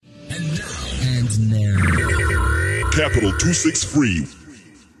And now, Capital 263.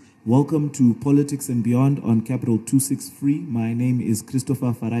 Welcome to Politics and Beyond on Capital 263. My name is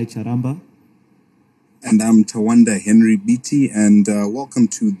Christopher Farai Charamba. And I'm Tawanda Henry Beatty, and welcome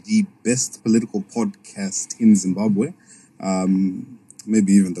to the best political podcast in Zimbabwe,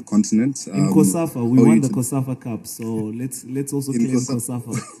 maybe even the continent. In COSAFA, we won the COSAFA Cup, so let's also claim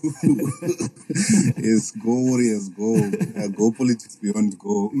COSAFA. Yes, go Warriors, go. Go Politics Beyond,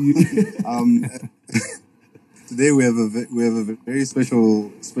 go. Today we have a very special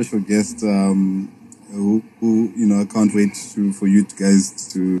guest who I can't wait for you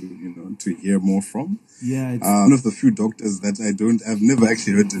guys to hear more from. Yeah, it's one of the few doctors that I've never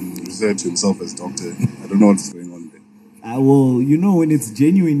actually heard him refer to himself as doctor. I don't know what's going on there. Well, when it's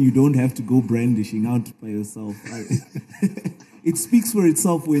genuine, you don't have to go brandishing out by yourself. It speaks for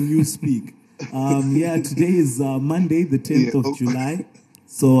itself when you speak. Today is Monday, the 10th of July.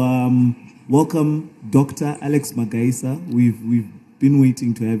 So, welcome, Dr. Alex Magaisa. We've been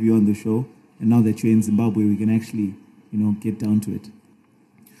waiting to have you on the show, and now that you're in Zimbabwe, we can actually, get down to it.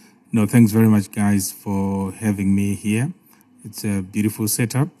 No, thanks very much, guys, for having me here. It's a beautiful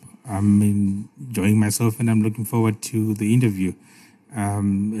setup. I'm enjoying myself, and I'm looking forward to the interview.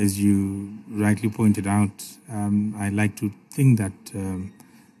 As you rightly pointed out, I like to think that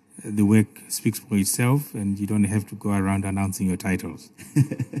the work speaks for itself, and you don't have to go around announcing your titles.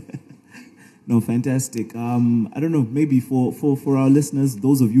 No, fantastic. I don't know, maybe for our listeners,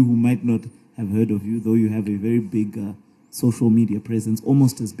 those of you who might not have heard of you, though you have a very big social media presence,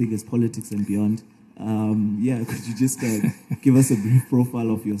 almost as big as Politics and Beyond. Could you just give us a brief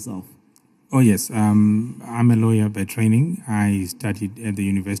profile of yourself? Oh, yes. I'm a lawyer by training. I studied at the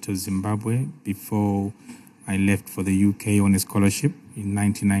University of Zimbabwe before I left for the UK on a scholarship in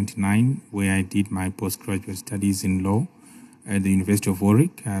 1999, where I did my postgraduate studies in law at the University of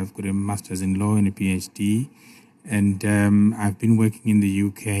Warwick. I've got a master's in law and a PhD. And I've been working in the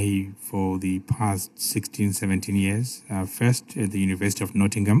UK for the past 16, 17 years. First at the University of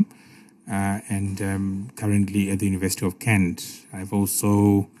Nottingham and currently at the University of Kent. I've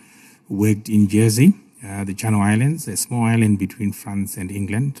also worked in Jersey, the Channel Islands, a small island between France and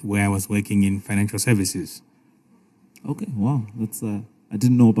England, where I was working in financial services. Okay, wow. That's I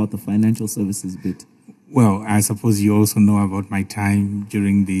didn't know about the financial services bit. Well, I suppose you also know about my time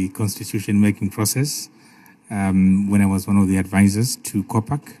during the constitution-making process, when I was one of the advisors to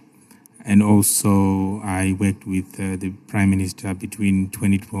COPAC, and also I worked with the Prime Minister between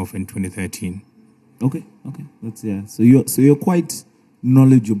 2012 and 2013. Okay, that's So you're quite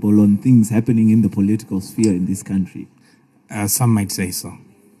knowledgeable on things happening in the political sphere in this country. Some might say so.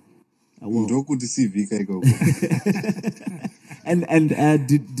 And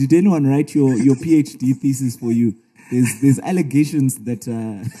did anyone write your PhD thesis for you? There's allegations that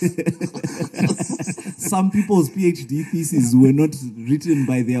some people's PhD theses were not written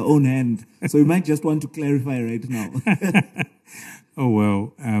by their own hand. So you might just want to clarify right now. Oh,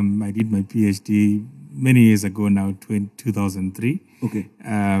 well, I did my PhD many years ago now, 2003. Okay.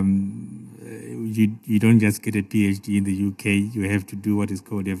 You don't just get a PhD in the UK. You have to do what is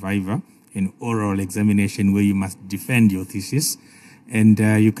called a viva, an oral examination where you must defend your thesis. And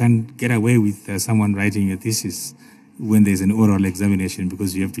you can't get away with someone writing a thesis when there's an oral examination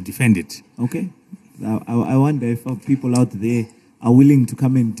because you have to defend it. Okay. I wonder if people out there are willing to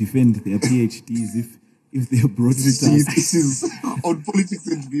come and defend their PhDs if they are brought it up. This is on Politics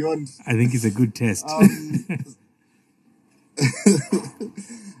and Beyond. I think it's a good test.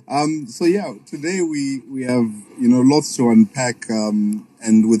 Today we have lots to unpack, and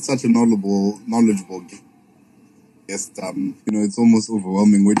with such a knowledgeable guest, it's almost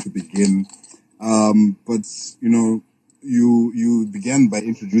overwhelming where to begin. But you began by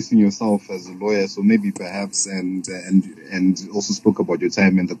introducing yourself as a lawyer, so maybe perhaps and also spoke about your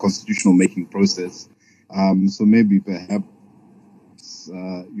time in the constitutional making process. So maybe perhaps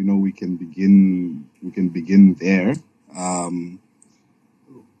we can begin there.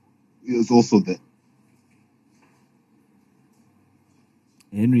 It's also that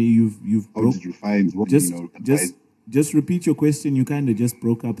Henry, you've how did you find just repeat your question? You kind of just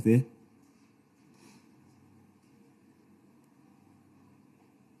broke up there.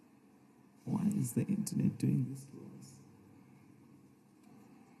 Why is the internet doing this to us?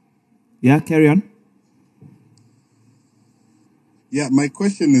 Yeah, carry on. Yeah, my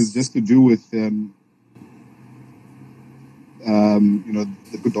question is just to do with the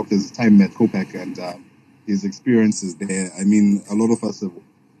good doctor's time at COPAC and his experiences there. I mean, a lot of us have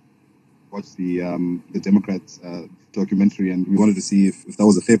watched the Democrats documentary, and we wanted to see if that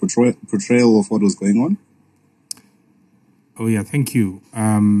was a fair portrayal of what was going on. Oh yeah, thank you.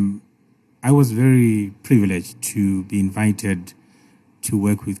 I was very privileged to be invited to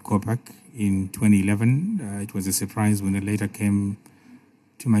work with COPAC in 2011. It was a surprise when a letter came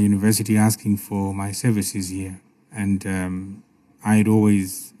to my university asking for my services here. And I had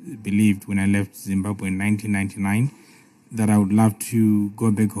always believed when I left Zimbabwe in 1999 that I would love to go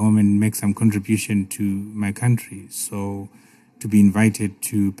back home and make some contribution to my country. So to be invited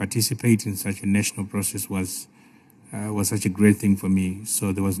to participate in such a national process was such a great thing for me.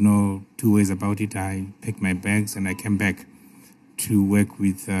 So there was no two ways about it. I packed my bags and I came back to work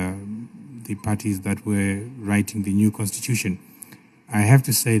with the parties that were writing the new constitution. I have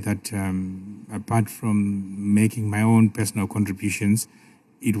to say that apart from making my own personal contributions,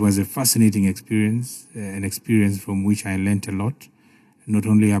 it was a fascinating experience, an experience from which I learned a lot, not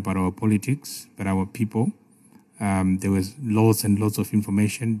only about our politics, but our people. There was lots and lots of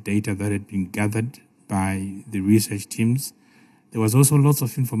information, data that had been gathered by the research teams. There was also lots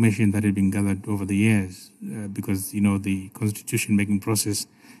of information that had been gathered over the years because, the constitution-making process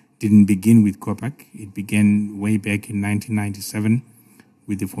didn't begin with COPAC. It began way back in 1997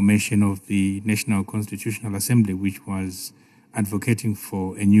 with the formation of the National Constitutional Assembly, which was advocating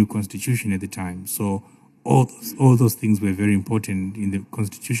for a new constitution at the time. So all those things were very important in the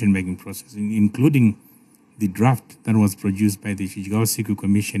constitution-making process, including the draft that was produced by the Chijigao-Siku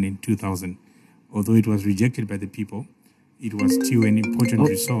Commission in 2000. Although it was rejected by the people, it was still an important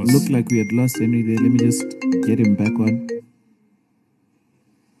resource. Looked like we had lost Henry there. Let me just get him back on.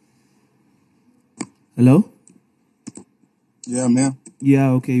 Hello? Yeah, man.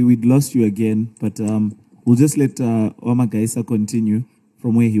 Yeah, okay, we'd lost you again, but we'll just let Magaisa continue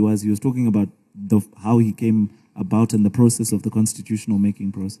from where he was. He was talking about how he came about and the process of the constitutional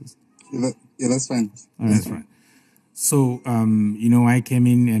making process. Yeah, that's fine. All right. That's right. So, I came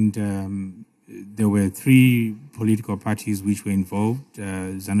in and there were three political parties which were involved,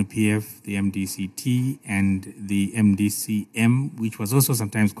 ZANU-PF, the MDCT, and the MDCM, which was also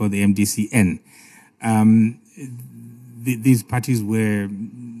sometimes called the MDCN. These parties were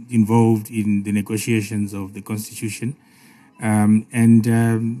involved in the negotiations of the constitution. When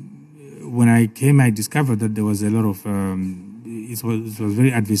I came, I discovered that there was a lot of, it was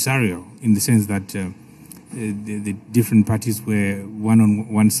very adversarial in the sense that the different parties were one on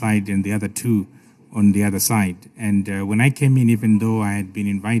one side and the other two on the other side. And when I came in, even though I had been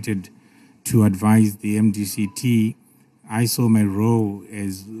invited to advise the MDCT, I saw my role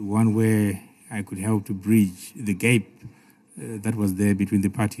as one where I could help to bridge the gap that was there between the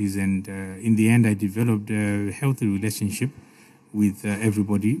parties. And in the end, I developed a healthy relationship with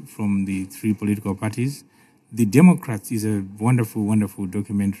everybody from the three political parties. The Democrats is a wonderful, wonderful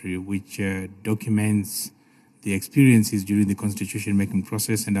documentary which documents the experiences during the constitution-making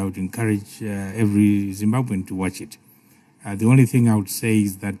process, and I would encourage every Zimbabwean to watch it. The only thing I would say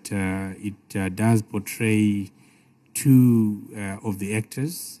is that it does portray two of the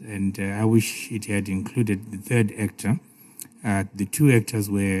actors, and I wish it had included the third actor. The two actors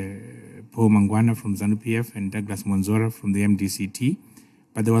were Paul Mangwana from ZANU-PF and Douglas Monzora from the MDCT.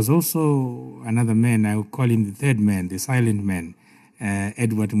 But there was also another man, I would call him the third man, the silent man,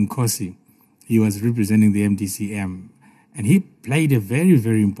 Edward Mkosi. He was representing the MDCM. And he played a very,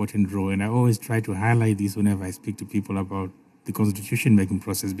 very important role. And I always try to highlight this whenever I speak to people about the constitution-making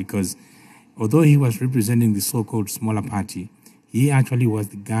process, because although he was representing the so-called smaller party, he actually was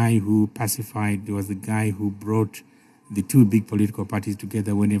the guy who pacified, he was the guy who brought the two big political parties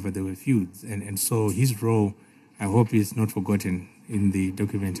together whenever there were feuds. And so his role, I hope, is not forgotten in the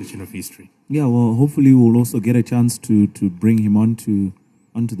documentation of history. Yeah, well, hopefully we'll also get a chance to bring him onto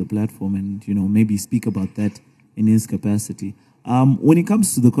the platform and, maybe speak about that in his capacity. When it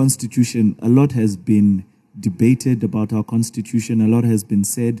comes to the Constitution, a lot has been debated about our Constitution. A lot has been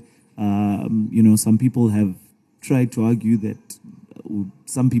said. Some people have tried to argue that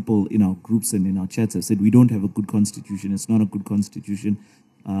some people in our groups and in our chats have said we don't have a good Constitution. It's not a good Constitution.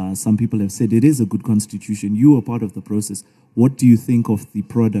 Some people have said it is a good Constitution. You were part of the process. What do you think of the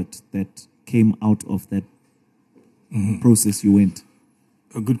product that came out of that process you went?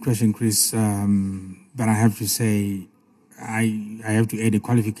 A good question, Chris. But I have to say, I have to add a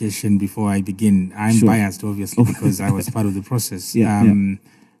qualification before I begin. I'm biased, obviously, because I was part of the process.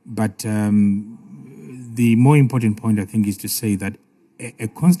 But the more important point, I think, is to say that a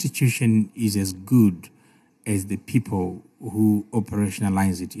constitution is as good as the people who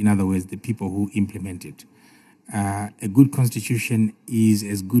operationalize it. In other words, the people who implement it. A good constitution is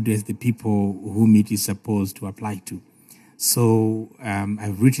as good as the people whom it is supposed to apply to. So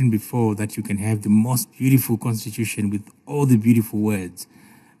I've written before that you can have the most beautiful constitution with all the beautiful words,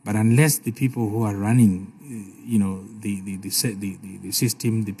 But unless the people who are running, the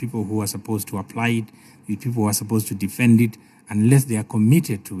system, the people who are supposed to apply it, the people who are supposed to defend it, unless they are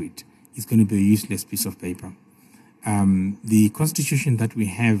committed to it, it's going to be a useless piece of paper. The constitution that we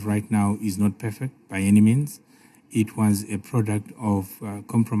have right now is not perfect by any means. It was a product of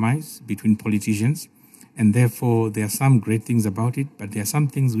compromise between politicians, and therefore there are some great things about it, but there are some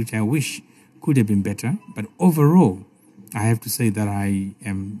things which I wish could have been better. But overall, I have to say that I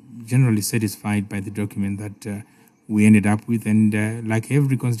am generally satisfied by the document that we ended up with. And like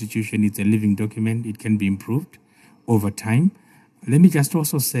every constitution, it's a living document. It can be improved over time. Let me just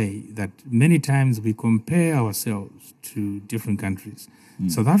also say that many times we compare ourselves to different countries.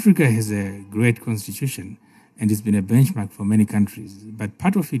 South Africa has a great constitution, and it's been a benchmark for many countries. But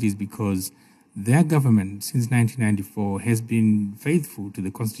part of it is because their government, since 1994, has been faithful to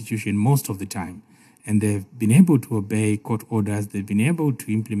the constitution most of the time. And they've been able to obey court orders. They've been able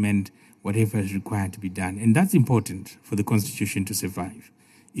to implement whatever is required to be done. And that's important for the constitution to survive.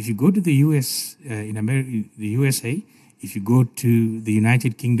 If you go to the US, in America, the USA, if you go to the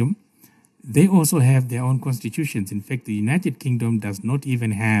United Kingdom, they also have their own constitutions. In fact, the United Kingdom does not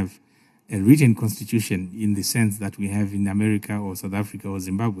even have a written constitution in the sense that we have in America or South Africa or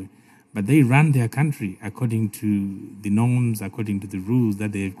Zimbabwe. But they run their country according to the norms, according to the rules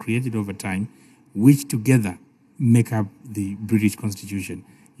that they have created over time, which together make up the British Constitution.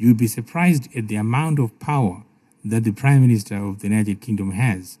 You'll be surprised at the amount of power that the Prime Minister of the United Kingdom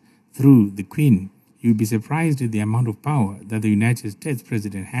has through the Queen. You'll be surprised at the amount of power that the United States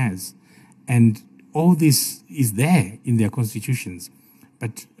President has. And all this is there in their constitutions.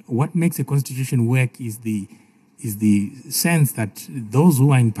 But what makes a constitution work is the sense that those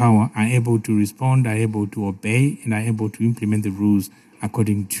who are in power are able to respond, are able to obey, and are able to implement the rules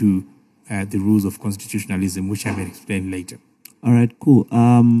according to the rules of constitutionalism, which I will explain later. All right, cool.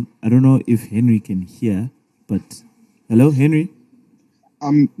 I don't know if Henry can hear, but hello, Henry?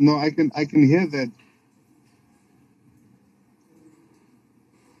 No, I can hear that.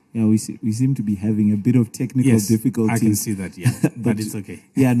 Yeah, we seem to be having a bit of technical difficulty. I can see that. Yeah, but it's okay.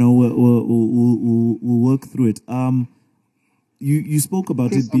 Yeah, no, we'll work through it. You spoke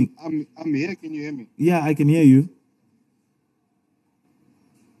about Chris, it being. I'm here. Can you hear me? Yeah, I can hear you.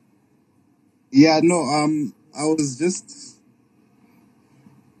 Yeah, no. I was just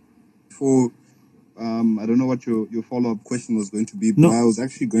for. I don't know what your follow-up question was going to be, but I was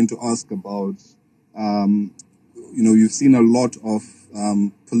actually going to ask about. You've seen a lot of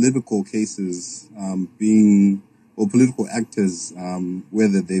political cases or political actors,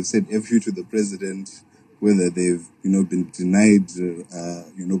 whether they've said F you to the president, whether they've, been denied,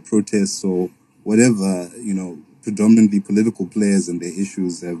 protests or whatever, predominantly political players and their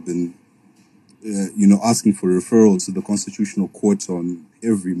issues have been, asking for referrals to the Constitutional Court on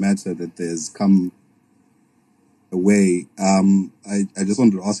every matter that there's come away. I just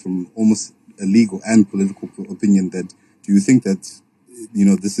wanted to ask from almost a legal and political opinion that do you think that,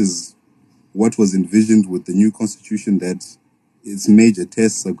 this is what was envisioned with the new constitution, that its major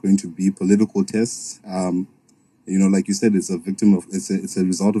tests are going to be political tests? Like you said, it's a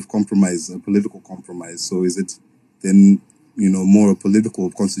result of compromise, a political compromise. So is it then, more a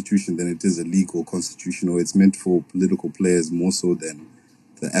political constitution than it is a legal constitution, or it's meant for political players more so than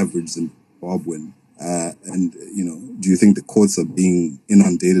the average Zimbabwean? Do you think the courts are being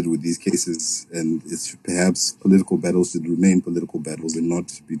inundated with these cases, and it's perhaps political battles should remain political battles and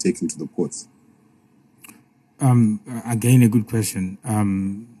not be taken to the courts? Again, a good question.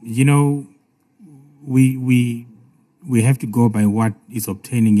 We have to go by what is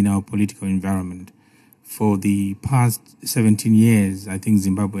obtaining in our political environment. For the past 17 years, I think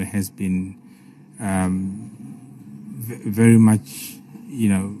Zimbabwe has been very much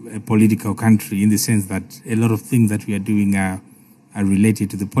a political country, in the sense that a lot of things that we are doing are related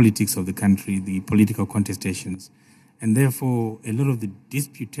to the politics of the country, the political contestations. And therefore, a lot of the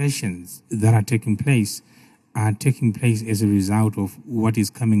disputations that are taking place as a result of what is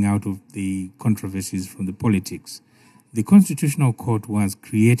coming out of the controversies from the politics. The Constitutional Court was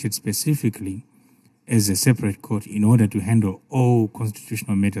created specifically as a separate court in order to handle all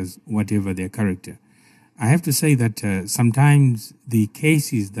constitutional matters, whatever their character. I have to say that sometimes the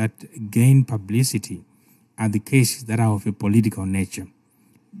cases that gain publicity are the cases that are of a political nature.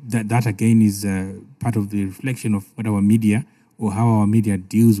 That again is part of the reflection of what our media or how our media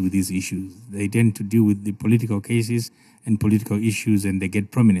deals with these issues. They tend to deal with the political cases and political issues, and they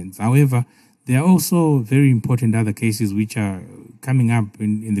get prominence. However, there are also very important other cases which are coming up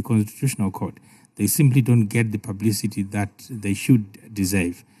in the Constitutional Court. They simply don't get the publicity that they should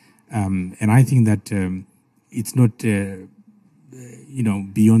deserve. And I think that it's not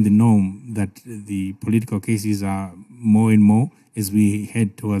beyond the norm, that the political cases are more and more as we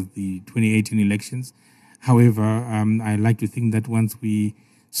head towards the 2018 elections. However, I like to think that once we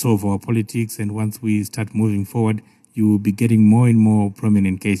solve our politics and once we start moving forward, you will be getting more and more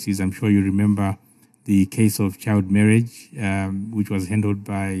prominent cases. I'm sure you remember the case of child marriage, which was handled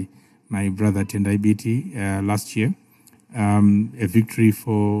by my brother Tendai Biti last year. A victory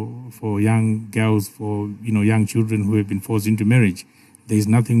for young girls, for young children who have been forced into marriage. There is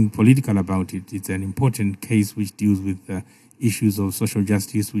nothing political about it. It's an important case which deals with issues of social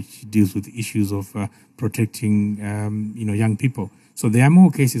justice, which deals with issues of protecting young people. So there are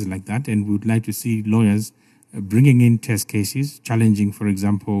more cases like that, and we would like to see lawyers bringing in test cases, challenging, for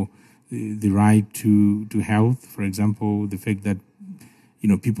example, the right to health, for example, the fact that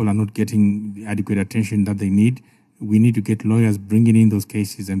people are not getting the adequate attention that they need. We need to get lawyers bringing in those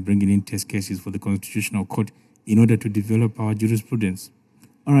cases and bringing in test cases for the Constitutional Court in order to develop our jurisprudence.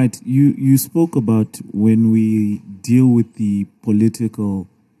 All right, you spoke about when we deal with the political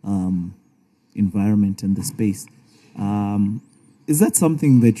environment and the space. Is that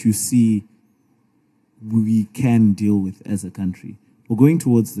something that you see we can deal with as a country? We're going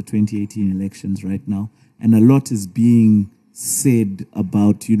towards the 2018 elections right now, and a lot is being said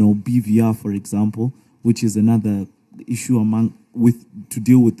about, BVR, for example, which is another issue to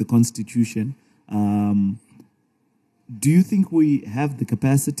deal with the Constitution. Do you think we have the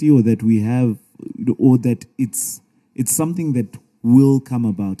capacity, or that we have, or that it's something that will come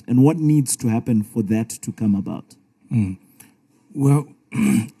about? And what needs to happen for that to come about? Well,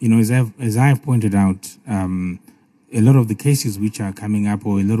 as I have pointed out, a lot of the cases which are coming up,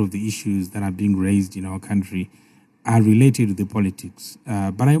 or a lot of the issues that are being raised in our country, are related to the politics.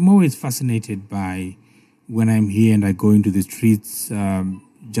 But I'm always fascinated by, when I'm here and I go into the streets.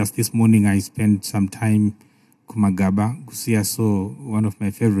 Just this morning, I spent some time Kumagaba, Kusiaso, one of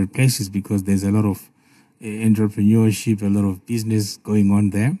my favorite places, because there's a lot of entrepreneurship, a lot of business going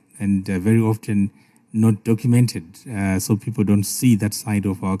on there, and very often not documented, so people don't see that side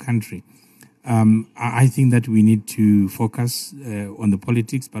of our country. I think that we need to focus on the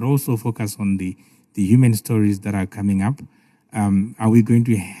politics, but also focus on the human stories that are coming up. Are we going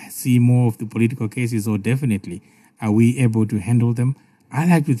to see more of the political cases? Or definitely, are we able to handle them? I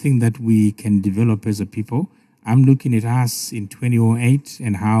like to think that we can develop as a people. I'm looking at us in 2008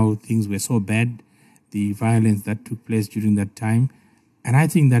 and how things were so bad, the violence that took place during that time. And I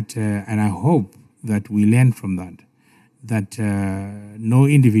think that, and I hope that we learn from that no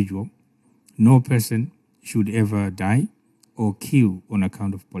individual, no person should ever die or kill on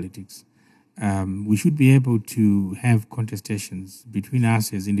account of politics. We should be able to have contestations between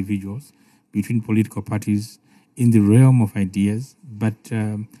us as individuals, between political parties, in the realm of ideas, but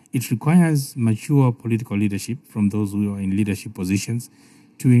it requires mature political leadership from those who are in leadership positions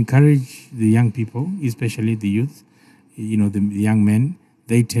to encourage the young people, especially the youth, the young men.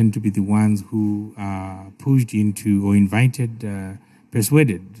 They tend to be the ones who are pushed into or invited,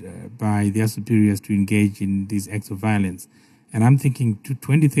 persuaded by their superiors to engage in these acts of violence. And I'm thinking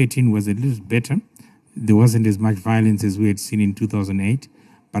 2013 was a little better. There wasn't as much violence as we had seen in 2008.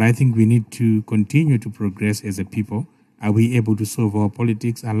 But I think we need to continue to progress as a people. Are we able to solve our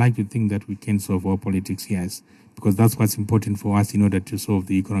politics? I like to think that we can solve our politics, yes, because that's what's important for us in order to solve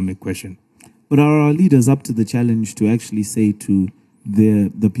the economic question. But are our leaders up to the challenge to actually say to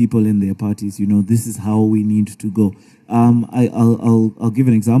the people in their parties, this is how we need to go? I'll give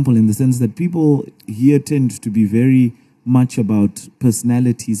an example in the sense that people here tend to be very much about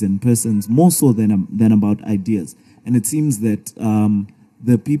personalities and persons, more so than about ideas. And it seems that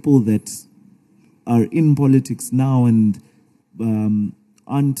the people that are in politics now and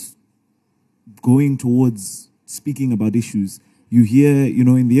aren't going towards speaking about issues. You hear,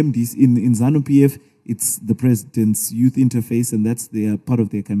 in the MDs, in ZANU-PF, it's the president's youth interface, and that's part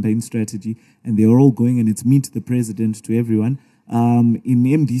of their campaign strategy. And they're all going, and it's meet the president to everyone. In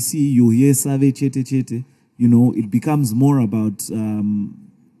MDC, you'll hear Save Chete Chete. It becomes more about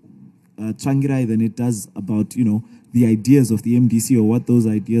Tsvangirai than it does about, the ideas of the MDC or what those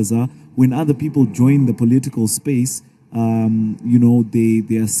ideas are. When other people join the political space,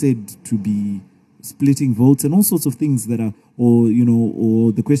 they are said to be splitting votes and all sorts of things that are,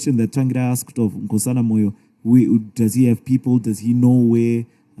 or the question that Tsvangirai asked of Nkosana Moyo, does he have people? Does he know where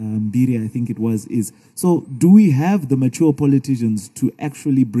Mbiri, I think it was, is? So do we have the mature politicians to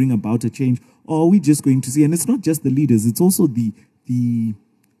actually bring about a change? Or are we just going to see, and it's not just the leaders, it's also the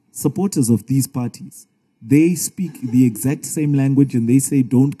supporters of these parties. They speak the exact same language and they say,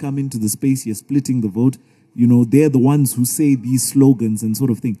 don't come into the space, you're splitting the vote. They're the ones who say these slogans and sort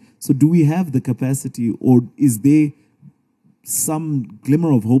of thing. So do we have the capacity, or is there some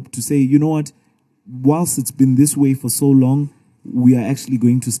glimmer of hope to say, you know what, whilst it's been this way for so long, we are actually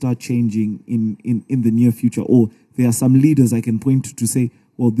going to start changing in the near future? Or there are some leaders I can point to say,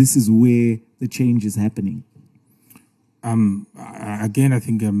 well, this is where the change is happening? Again, I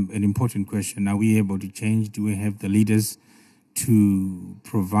think an important question. Are we able to change? Do we have the leaders to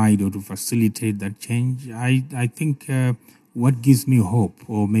provide or to facilitate that change? I think what gives me hope,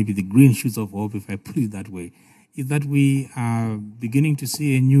 or maybe the green shoots of hope, if I put it that way, is that we are beginning to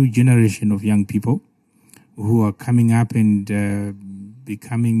see a new generation of young people who are coming up and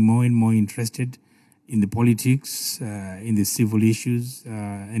becoming more and more interested in the politics, in the civil issues,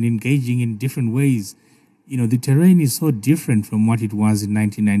 and engaging in different ways. You know, the terrain is so different from what it was in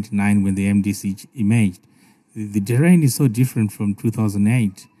 1999 when the MDC emerged. The terrain is so different from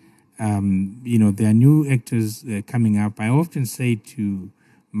 2008. You know, there are new actors coming up. I often say to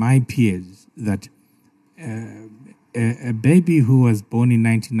my peers that a baby who was born in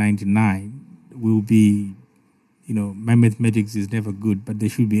 1999 will be, you know, my mathematics is never good, but they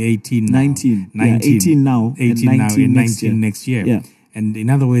should be 18 now. 19. Yeah, 18 now. 18 and now and 19 year. next year. Yeah. And in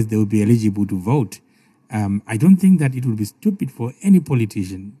other words, they will be eligible to vote. I don't think that it would be stupid for any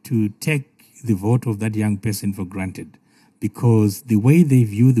politician to take the vote of that young person for granted, because the way they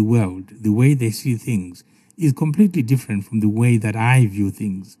view the world, the way they see things, is completely different from the way that I view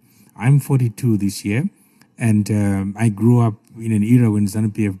things. I'm 42 this year, and I grew up in an era when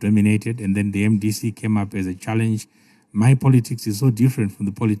ZANU-PF dominated, and then the MDC came up as a challenge. My politics is so different from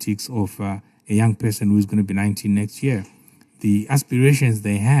the politics of a young person who is going to be 19 next year. The aspirations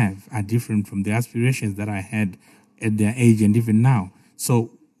they have are different from the aspirations that I had at their age and even now. So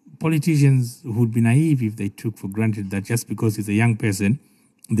politicians would be naive if they took for granted that just because it's a young person,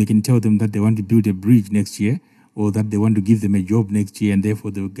 they can tell them that they want to build a bridge next year, or that they want to give them a job next year, and therefore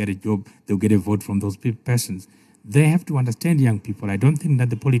they'll get a job, they'll get a vote from those persons. They have to understand young people. I don't think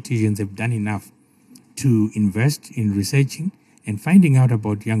that the politicians have done enough to invest in researching and finding out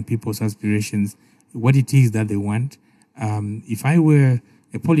about young people's aspirations, what it is that they want. If I were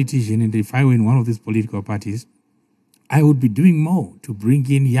a politician and if I were in one of these political parties, I would be doing more to bring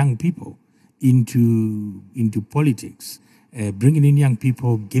in young people into politics, bringing in young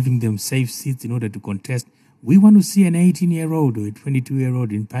people, giving them safe seats in order to contest. We want to see an 18-year-old or a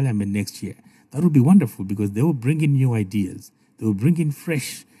 22-year-old in parliament next year. That would be wonderful, because they will bring in new ideas. They will bring in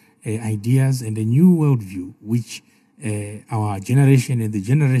fresh ideas and a new worldview, which our generation and the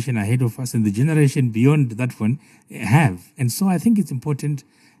generation ahead of us and the generation beyond that one have. And so I think it's important.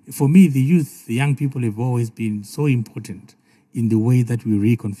 For me, the youth, the young people have always been so important in the way that we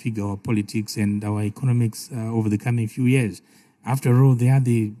reconfigure our politics and our economics over the coming few years. After all, they are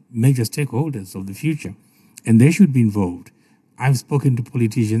the major stakeholders of the future, and they should be involved. I've spoken to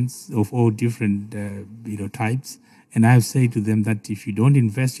politicians of all different types, and I've said to them that if you don't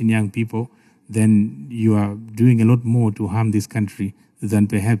invest in young people, then you are doing a lot more to harm this country than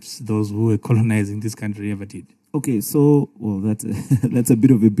perhaps those who were colonizing this country ever did. Okay, so, well, that's a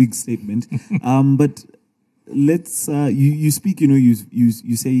bit of a big statement. But let's, you speak,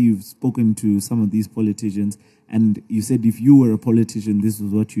 you say you've spoken to some of these politicians, and you said if you were a politician, this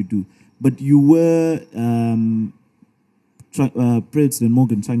was what you do. But you were President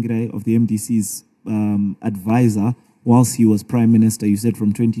Morgan Tsvangirai of the MDC's advisor whilst he was Prime Minister, you said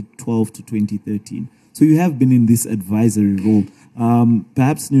from 2012 to 2013. So you have been in this advisory role.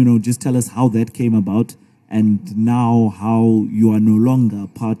 Perhaps, just tell us how that came about, and now how you are no longer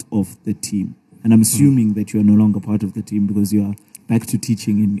part of the team. And I'm assuming that you are no longer part of the team because you are back to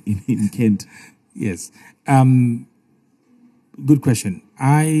teaching in Kent. Yes. Good question.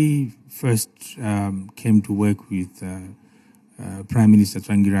 I first came to work with Prime Minister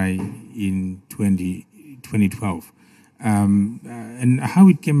Tsvangirai in 2012. And how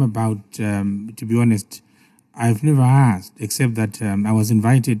it came about, to be honest, I've never asked, except that I was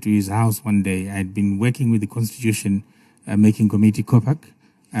invited to his house one day. I'd been working with the Constitution Making Committee, COPAC,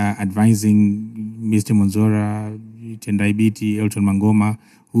 advising Mr. Monzora, Tendai Biti, Elton Mangoma,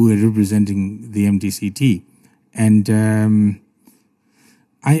 who were representing the MDCT. And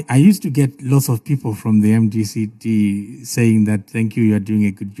I used to get lots of people from the MDCT saying that, thank you, you're doing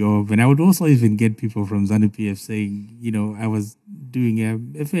a good job. And I would also even get people from ZANU-PF saying, I was doing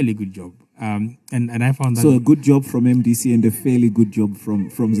a fairly good job. And I found that... So a good job from MDC and a fairly good job from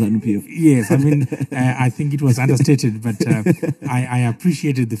ZANU-PF. Yes, I mean, I think it was understated, but I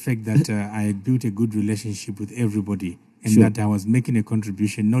appreciated the fact that I had built a good relationship with everybody, and that I was making a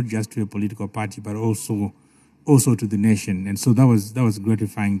contribution not just to a political party, but also to the nation. And so that was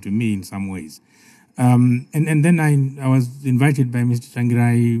gratifying to me in some ways. And then I was invited by Mr.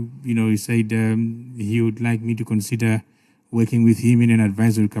 Tsvangirai. He said he would like me to consider working with him in an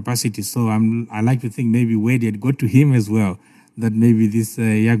advisory capacity. So I like to think maybe word had got to him as well, that maybe this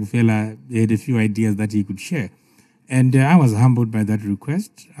young fella had a few ideas that he could share. And I was humbled by that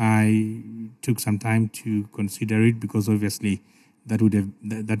request. I took some time to consider it because obviously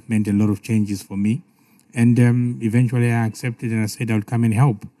that meant a lot of changes for me. And eventually I accepted and I said I would come and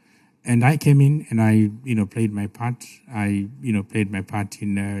help. And I came in and I, played my part. I, played my part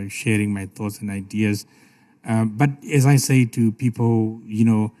in sharing my thoughts and ideas. But as I say to people,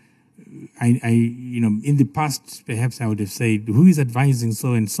 in the past, perhaps I would have said, who is advising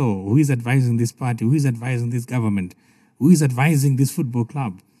so-and-so? Who is advising this party? Who is advising this government? Who is advising this football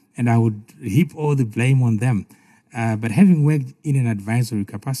club? And I would heap all the blame on them. But having worked in an advisory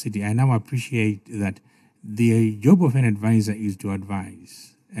capacity, I now appreciate that the job of an advisor is to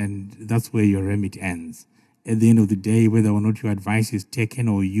advise. And that's where your remit ends. At the end of the day, whether or not your advice is taken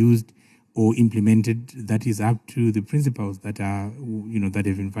or used or implemented, that is up to the principals that are, that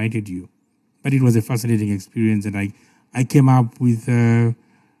have invited you. But it was a fascinating experience, and I came up with a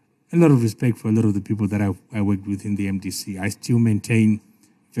lot of respect for a lot of the people that I worked with in the MDC. I still maintain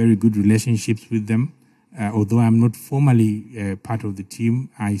very good relationships with them. Although I'm not formally part of the team,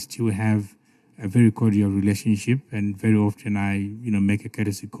 I still have a very cordial relationship, and very often I, make a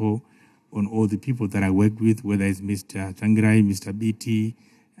courtesy call on all the people that I worked with, whether it's Mr. Tsvangirai, Mr. BT,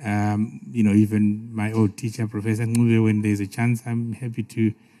 even my old teacher, Professor Ngube. When there's a chance, I'm happy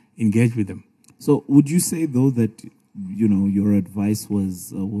to engage with them. So would you say, though, that, your advice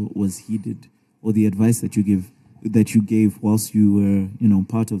was heeded, or the advice that you gave whilst you were,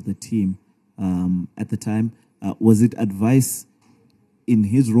 part of the team at the time, was it advice in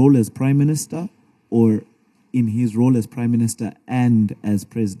his role as Prime Minister, or in his role as Prime Minister and as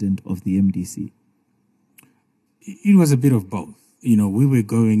President of the MDC? It was a bit of both. We were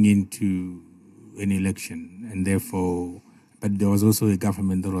going into an election, and therefore, but there was also a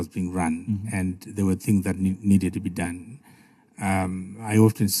government that was being run, and there were things that needed to be done. I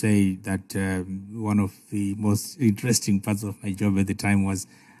often say that one of the most interesting parts of my job at the time was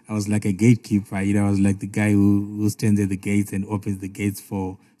I was like a gatekeeper. I was like the guy who stands at the gates and opens the gates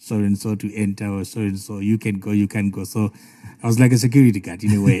for so-and-so to enter, or so-and-so, you can go, you can go. So I was like a security guard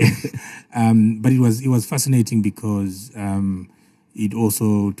in a way. But it was fascinating because it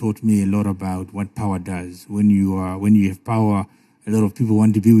also taught me a lot about what power does. When you have power, a lot of people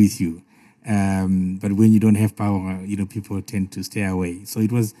want to be with you. But when you don't have power, people tend to stay away. So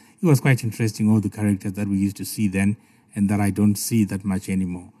it was quite interesting, all the characters that we used to see then and that I don't see that much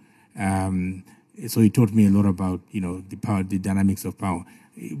anymore. So it taught me a lot about, the power, the dynamics of power.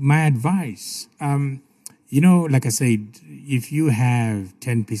 My advice, like I said, if you have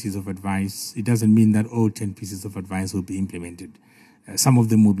 10 pieces of advice, it doesn't mean that all 10 pieces of advice will be implemented. Some of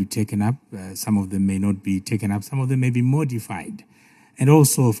them will be taken up, some of them may not be taken up, some of them may be modified. And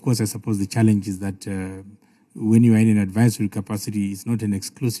also, of course, I suppose the challenge is that when you are in an advisory capacity, it's not an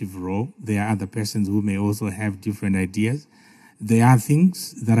exclusive role. There are other persons who may also have different ideas. There are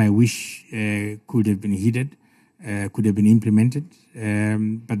things that I wish could have been heeded, could have been implemented,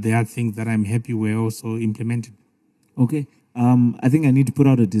 but there are things that I'm happy were also implemented. Okay. I think I need to put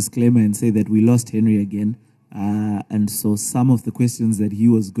out a disclaimer and say that we lost Henry again. And so some of the questions that he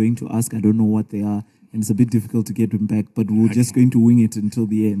was going to ask, I don't know what they are, and it's a bit difficult to get him back, but we're just going to wing it until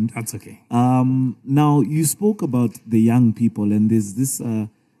the end. That's okay. Now, you spoke about the young people, and there's this,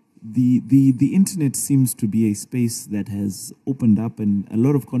 the internet seems to be a space that has opened up, and a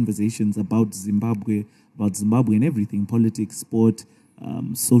lot of conversations about Zimbabwe and everything, politics, sport,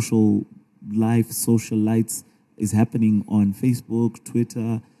 social life, socialites is happening on Facebook,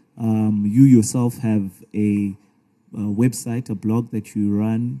 Twitter. You yourself have a website, a blog that you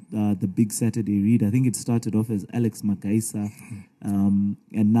run, the Big Saturday Read. I think it started off as Alex Magaisa, and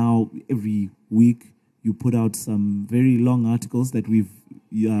now every week you put out some very long articles that we've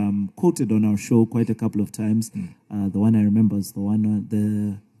quoted on our show quite a couple of times. The one I remember is the one,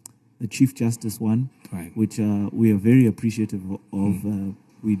 the Chief Justice one, right, which we are very appreciative of.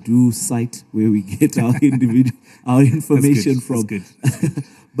 We do cite where we get our our information from. That's good.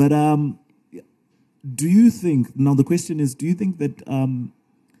 But do you think, now the question is, do you think that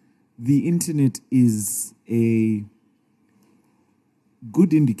the internet is a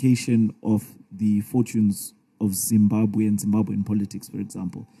good indication of the fortunes of Zimbabwe and Zimbabwean politics, for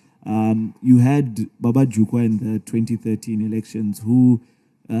example? You had Baba Jukwa in the 2013 elections who,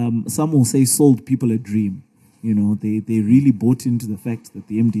 some will say, sold people a dream. They really bought into the fact that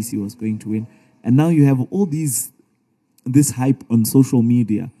the MDC was going to win. And now you have all this hype on social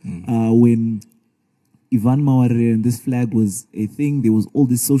media. When Ivan Maware and this flag was a thing, there was all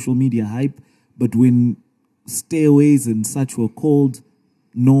this social media hype. But when stayaways and such were called.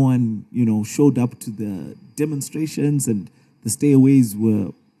 No one, showed up to the demonstrations, and the stayaways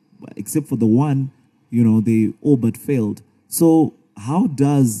were, except for the one, they all but failed. So how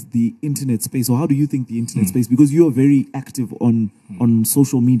does the internet space, or how do you think the internet space, because you are very active on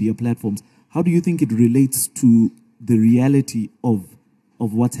social media platforms, how do you think it relates to the reality of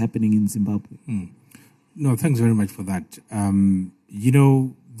what's happening in Zimbabwe? No, thanks very much for that.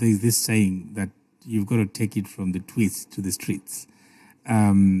 There's this saying that you've got to take it from the tweets to the streets.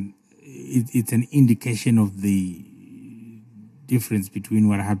 It's an indication of the difference between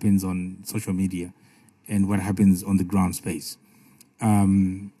what happens on social media and what happens on the ground space.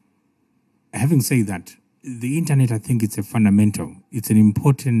 Having said that, the internet, I think it's it's an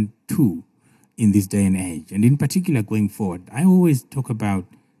important tool in this day and age. And in particular, going forward, I always talk about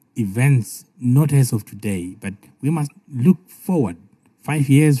events not as of today, but we must look forward 5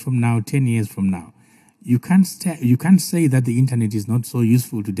 years from now, 10 years from now. You can't say that the internet is not so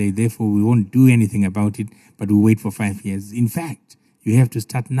useful today, therefore we won't do anything about it, but we'll wait for 5 years. In fact, you have to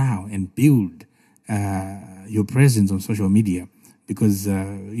start now and build your presence on social media, because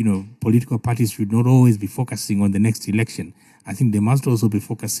political parties should not always be focusing on the next election. I think they must also be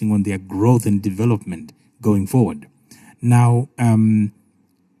focusing on their growth and development going forward. Now,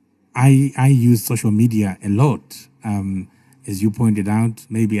 I use social media a lot. As you pointed out,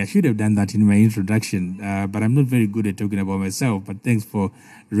 maybe I should have done that in my introduction, but I'm not very good at talking about myself. But thanks for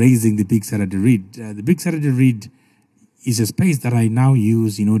raising the Big Saturday Read. The Big Saturday Read is a space that I now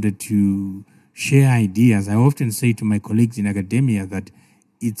use in order to share ideas. I often say to my colleagues in academia that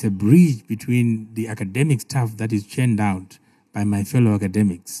it's a bridge between the academic stuff that is churned out by my fellow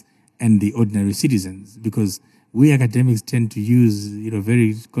academics and the ordinary citizens, because we academics tend to use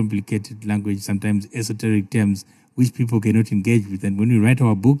very complicated language, sometimes esoteric terms, which people cannot engage with. And when we write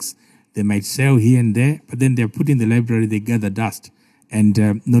our books, they might sell here and there, but then they're put in the library, they gather dust, and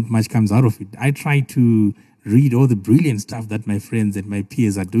not much comes out of it. I try to read all the brilliant stuff that my friends and my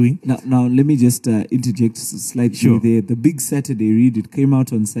peers are doing. Now let me just interject slightly there. The Big Saturday Read, it came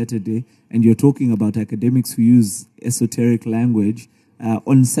out on Saturday, and you're talking about academics who use esoteric language.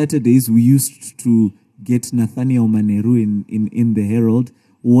 On Saturdays, we used to get Nathaniel Maneru in the Herald.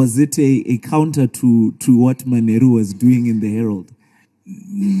 Was it a counter to what Maneru was doing in the Herald?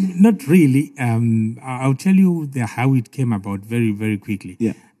 Not really. I'll tell you how it came about very, very quickly.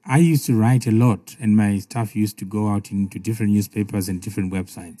 Yeah. I used to write a lot, and my staff used to go out into different newspapers and different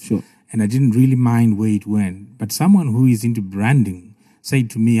websites. Sure. And I didn't really mind where it went. But someone who is into branding said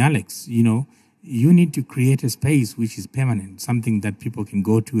to me, Alex, you need to create a space which is permanent, something that people can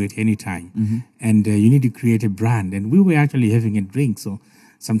go to at any time. Mm-hmm. And you need to create a brand. And we were actually having a drink, so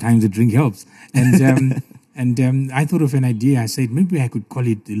sometimes the drink helps. And I thought of an idea. I said, maybe I could call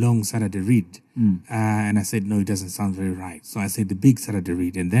it the Long Saturday Read. And I said, no, it doesn't sound very right. So I said the Big Saturday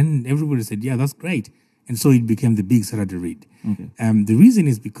Read. And then everybody said, yeah, that's great. And so it became the Big Saturday Read. Okay. The reason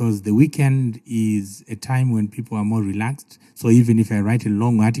is because the weekend is a time when people are more relaxed. So even if I write a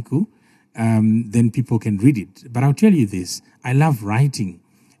long article, then people can read it. But I'll tell you this, I love writing.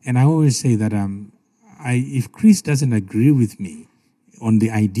 And I always say that if Chris doesn't agree with me on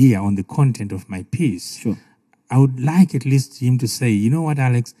the idea, on the content of my piece, sure, I would like at least him to say, you know what,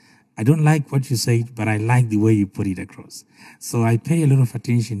 Alex, I don't like what you said, but I like the way you put it across. So I pay a lot of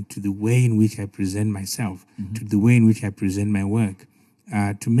attention to the way in which I present myself, to the way in which I present my work,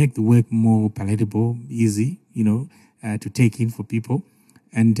 to make the work more palatable, easy, to take in for people.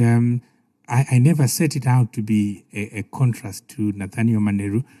 And I never set it out to be a contrast to Nathaniel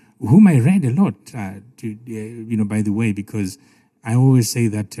Maneru, whom I read a lot, by the way, because I always say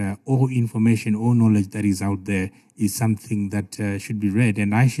that all information, all knowledge that is out there is something that should be read.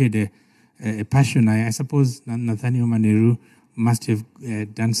 And I shared a passion. I suppose Nathaniel Maneru must have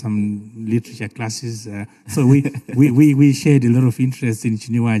done some literature classes. So we shared a lot of interest in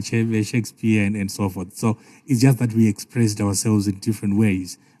Chinua Achebe, Shakespeare, and so forth. So it's just that we expressed ourselves in different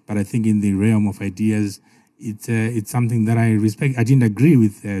ways. But I think in the realm of ideas, it's something that I respect. I didn't agree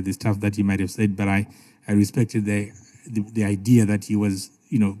with the stuff that he might have said, but I respected the idea that he was,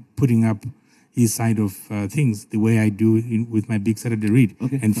 putting up his side of things the way I do with my Big Saturday Read.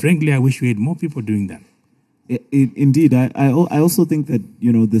 Okay. And frankly, I wish we had more people doing that. Indeed, I also think that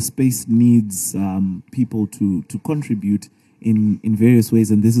the space needs people to contribute in various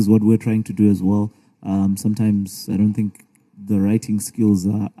ways, and this is what we're trying to do as well. Sometimes I don't think the writing skills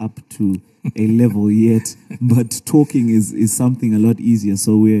are up to a level yet, but talking is something a lot easier.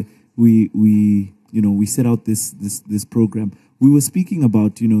 So we set out this program. We were speaking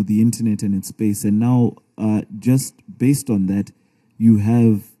about the internet and its space, and now just based on that, you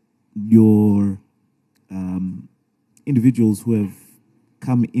have your individuals who have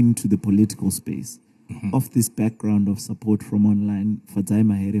come into the political space off this background of support from online. Fadzai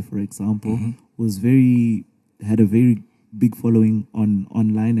Mahere, for example, had a very big following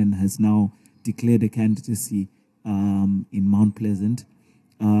online and has now declared a candidacy in Mount Pleasant.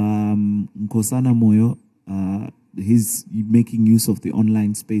 Nkosana Moyo, he's making use of the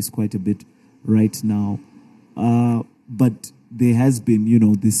online space quite a bit right now. But there has been,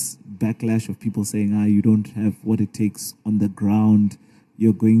 this backlash of people saying, you don't have what it takes on the ground,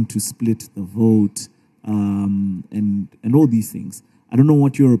 you're going to split the vote, and all these things. I don't know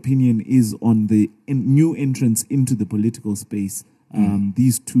what your opinion is on the new entrants into the political space,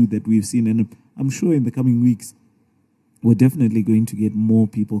 these two that we've seen. And I'm sure in the coming weeks, we're definitely going to get more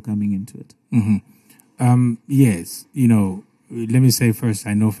people coming into it. Yes, let me say first,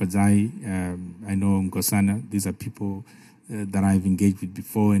 I know Fadzai, I know Nkosana. These are people that I've engaged with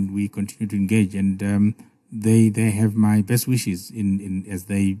before, and we continue to engage. And they have my best wishes in as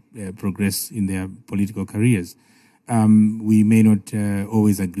they progress in their political careers. We may not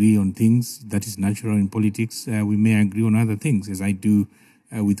always agree on things. That is natural in politics. We may agree on other things, as I do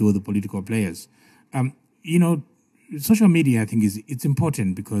with all the political players. Social media, I think, it's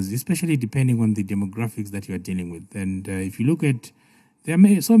important because, especially depending on the demographics that you are dealing with. And if you look at, there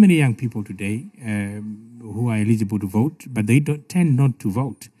are so many young people today who are eligible to vote, but they tend not to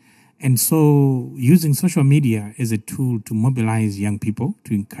vote. And so using social media as a tool to mobilize young people,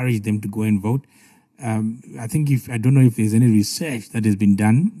 to encourage them to go and vote, I think I don't know if there's any research that has been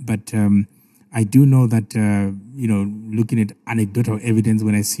done, but I do know that, looking at anecdotal evidence,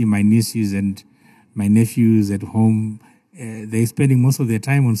 when I see my nieces and my nephews at home, they're spending most of their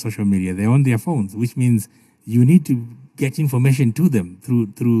time on social media. They're on their phones, which means you need to get information to them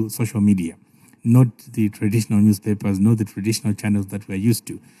through social media, not the traditional newspapers, not the traditional channels that we're used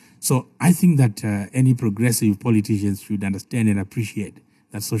to. So I think that any progressive politicians should understand and appreciate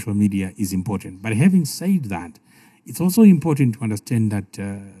that social media is important. But having said that, it's also important to understand that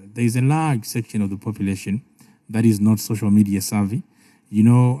there is a large section of the population that is not social media savvy.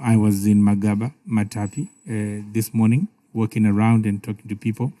 I was in Magaba, Matapi, this morning, walking around and talking to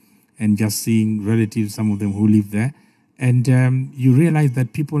people and just seeing relatives, some of them who live there. And you realize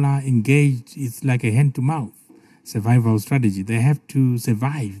that people are engaged. It's like a hand-to-mouth survival strategy. They have to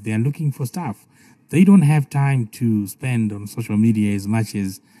survive. They are looking for stuff. They don't have time to spend on social media as much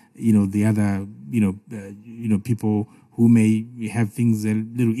as, the other, people who may have things a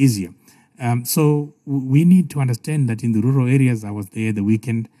little easier. So we need to understand that in the rural areas, I was there the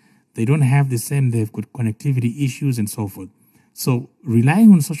weekend, they don't have the same, they've got connectivity issues and so forth. So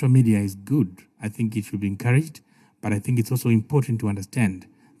relying on social media is good. I think it should be encouraged, but I think it's also important to understand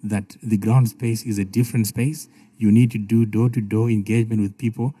that the ground space is a different space. You need to do door-to-door engagement with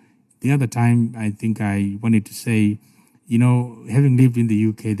people. The other time, I think I wanted to say, having lived in the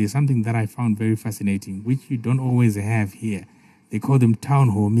UK, there's something that I found very fascinating, which you don't always have here. They call them town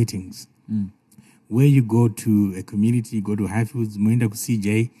hall meetings. Where you go to a community, you go to Highfields, Moinda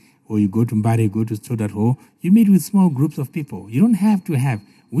CJ, or you go to Mbare, go to Stoddard Hall, you meet with small groups of people. You don't have to have,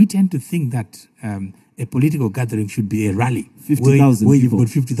 we tend to think that a political gathering should be a rally. 50,000 where you've got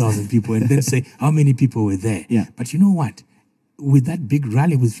 50,000 people and then say how many people were there. Yeah. But you know what? With that big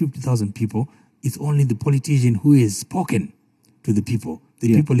rally with 50,000 people, it's only the politician who has spoken to the people.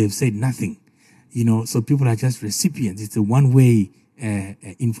 The people have said nothing. So people are just recipients. It's a one-way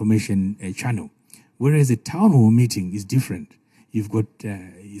information channel. Whereas a town hall meeting is different. You've got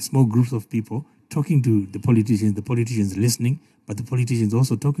small groups of people talking to the politicians listening, but the politicians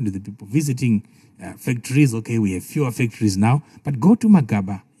also talking to the people, visiting factories. Okay, we have fewer factories now, but go to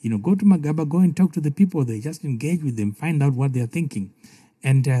Magaba. Go and talk to the people. They just engage with them, find out what they're thinking.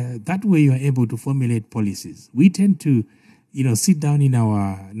 And that way you are able to formulate policies. We tend to, sit down in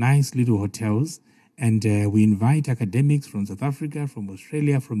our nice little hotels and we invite academics from South Africa, from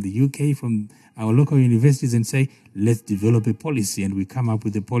Australia, from the UK, from our local universities and say, let's develop a policy. And we come up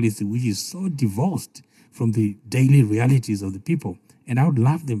with a policy which is so divorced from the daily realities of the people. And I would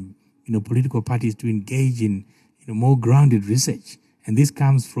love them, political parties to engage in more grounded research. And this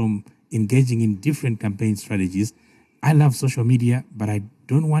comes from engaging in different campaign strategies. I love social media, but I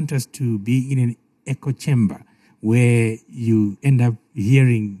don't want us to be in an echo chamber where you end up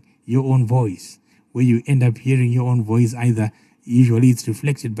hearing your own voice, either usually it's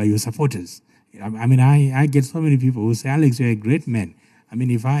reflected by your supporters. I get so many people who say, Alex, you're a great man.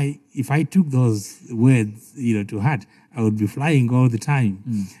 If I took those words, to heart, I would be flying all the time.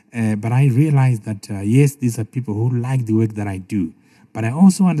 But I realize that, yes, these are people who like the work that I do. But I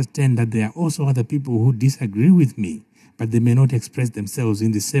also understand that there are also other people who disagree with me. but they may not express themselves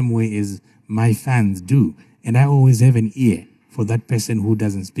in the same way as my fans do. And I always have an ear for that person who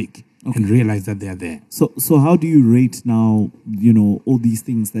doesn't speak and realize that they are there. So how do you rate now, all these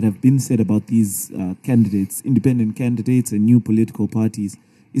things that have been said about these candidates, independent candidates and new political parties,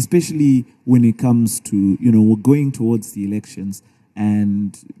 especially when it comes to, we're going towards the elections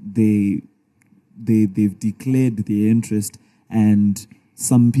and they've declared their interest, and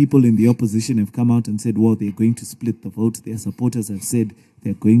some people in the opposition have come out and said, well, they're going to split the vote. Their supporters have said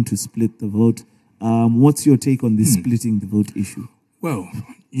they're going to split the vote. What's your take on this splitting the vote issue? Well,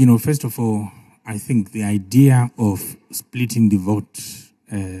 first of all, I think the idea of splitting the vote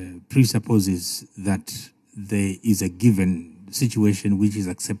presupposes that there is a given situation which is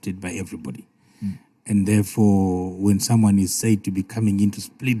accepted by everybody. And therefore, when someone is said to be coming in to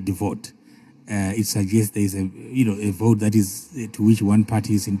split the vote, it suggests there is a vote that is to which one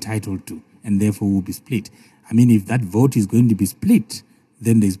party is entitled to, and therefore will be split. I mean, if that vote is going to be split,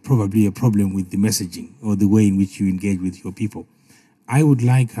 then there's probably a problem with the messaging or the way in which you engage with your people. I would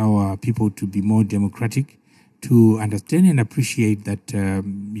like our people to be more democratic, to understand and appreciate that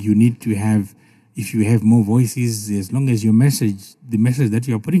you need to have, if you have more voices, as long as your message, the message that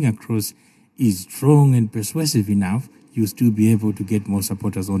you are putting across is strong and persuasive enough, you'll still be able to get more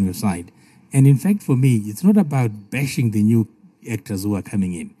supporters on your side. And in fact, for me, it's not about bashing the new actors who are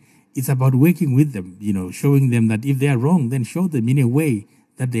coming in. It's about working with them, showing them that if they are wrong, then show them in a way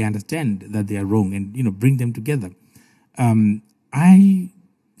that they understand that they are wrong and, bring them together. I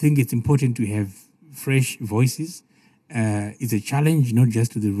think it's important to have fresh voices. It's a challenge not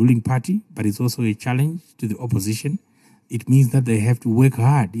just to the ruling party, but it's also a challenge to the opposition. It means that they have to work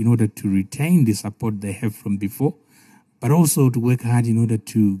hard in order to retain the support they have from before, but also to work hard in order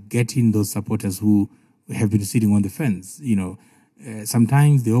to get in those supporters who have been sitting on the fence.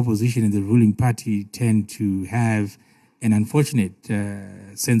 Sometimes the opposition and the ruling party tend to have an unfortunate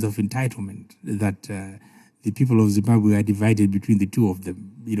sense of entitlement that the people of Zimbabwe are divided between the two of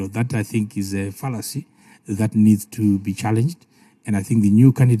them. That I think is a fallacy that needs to be challenged. And I think the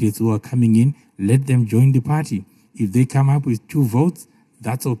new candidates who are coming in, let them join the party. If they come up with 2 votes,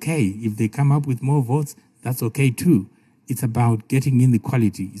 that's okay. If they come up with more votes, that's okay too. It's about getting in the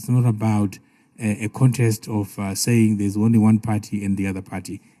quality. It's not about a contest of saying there's only one party and the other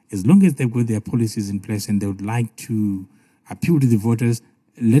party. As long as they've got their policies in place and they would like to appeal to the voters,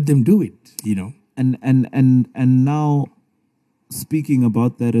 let them do it, And now, speaking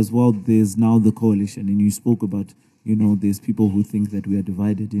about that as well, there's now the coalition, and you spoke about, there's people who think that we are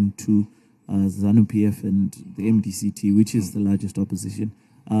divided into ZANU-PF and the MDCT, which is the largest opposition.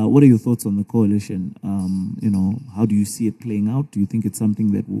 What are your thoughts on the coalition? How do you see it playing out? Do you think it's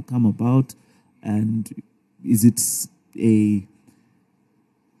something that will come about? And is it the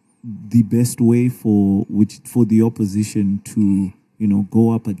best way for the opposition to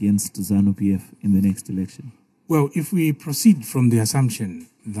go up against ZANU-PF in the next election? Well, if we proceed from the assumption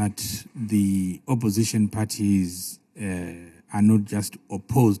that the opposition parties are not just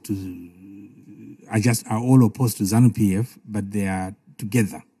opposed to, are all opposed to ZANU-PF, but they are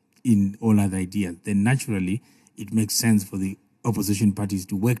together in all other ideas, then naturally it makes sense for the opposition parties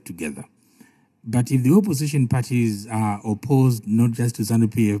to work together. But if the opposition parties are opposed not just to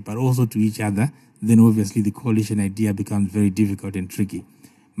ZANU-PF but also to each other, then obviously the coalition idea becomes very difficult and tricky.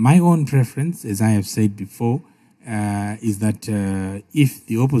 My own preference, as I have said before, is that if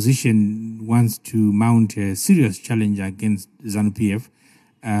the opposition wants to mount a serious challenge against ZANU-PF,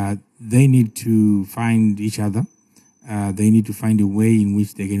 they need to find each other. They need to find a way in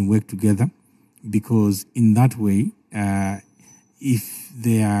which they can work together, because in that way, if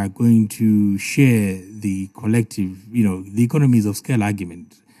they are going to share the collective, the economies of scale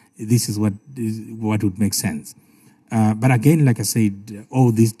argument, this is what would make sense. But again, like I said,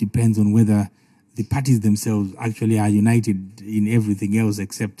 all this depends on whether the parties themselves actually are united in everything else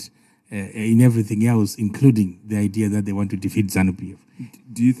in everything else, including the idea that they want to defeat ZANU-PF.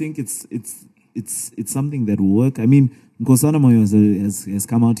 Do you think it's something that will work? I mean, Nkosana Moyo has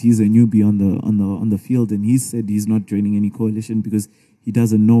come out. He's a newbie on the field, and he said he's not joining any coalition because he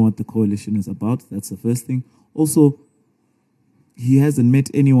doesn't know what the coalition is about. That's the first thing. Also, he hasn't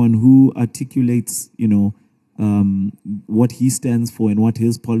met anyone who articulates, what he stands for and what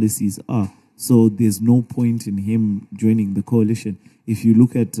his policies are. So there's no point in him joining the coalition. If you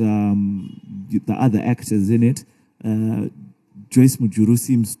look at the other actors in it, Joyce Mujuru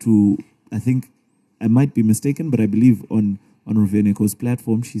seems to, I think, I might be mistaken, but I believe on Ruveneko's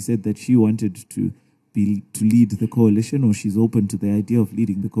platform, she said that she wanted to lead the coalition, or she's open to the idea of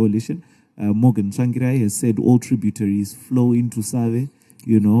leading the coalition. Morgan Tsvangirai has said all tributaries flow into Save,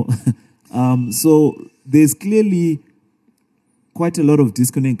 So there's clearly quite a lot of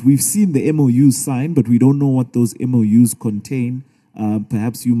disconnect. We've seen the MOUs signed, but we don't know what those MOUs contain.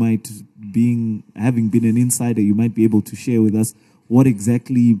 Perhaps you might, having been an insider, you might be able to share with us what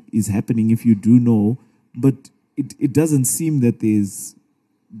exactly is happening if you do know. But it doesn't seem that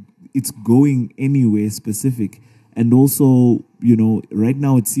it's going anywhere specific. And also, right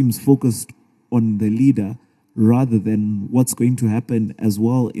now it seems focused on the leader rather than what's going to happen as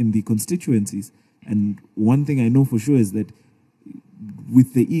well in the constituencies. And one thing I know for sure is that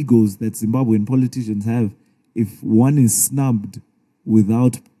with the egos that Zimbabwean politicians have, if one is snubbed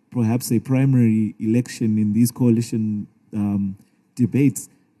without perhaps a primary election in these coalition debates,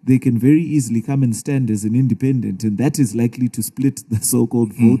 they can very easily come and stand as an independent, and that is likely to split the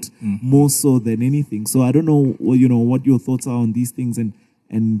so-called vote more so than anything. So I don't know, what your thoughts are on these things,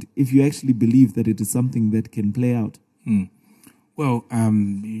 and if you actually believe that it is something that can play out. Well,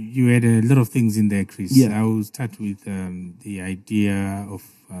 you had a lot of things in there, Chris. Yeah. I will start with the idea of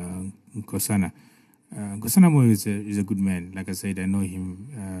Nkosana. Nkosana Moyo is a good man. Like I said, I know him.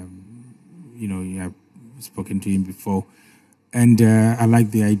 You have spoken to him before. And I like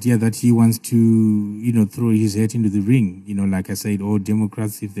the idea that he wants to, throw his head into the ring. Like I said, all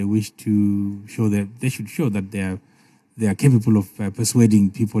Democrats, if they wish to show that, they should show that they are capable of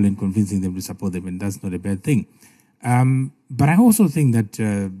persuading people and convincing them to support them, and that's not a bad thing. But I also think that,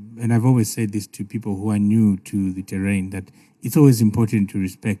 and I've always said this to people who are new to the terrain, that it's always important to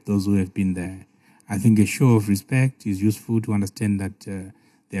respect those who have been there. I think a show of respect is useful to understand that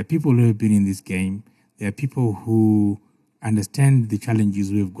there are people who have been in this game. There are people who understand the challenges,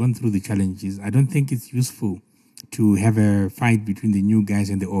 who have gone through the challenges. I don't think it's useful to have a fight between the new guys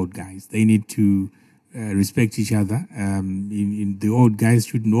and the old guys. They need to respect each other. The old guys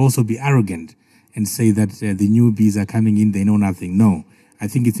shouldn't also be arrogant and say that the newbies are coming in, they know nothing. No, I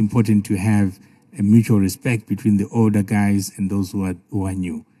think it's important to have a mutual respect between the older guys and those who are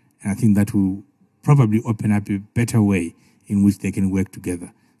new. And I think that will probably open up a better way in which they can work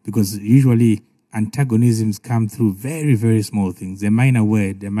together. Because usually antagonisms come through very, very small things. A minor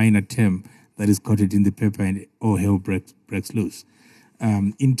word, a minor term that is quoted in the paper, and all hell breaks loose.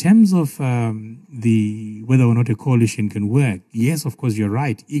 In terms of whether or not a coalition can work, yes, of course, you're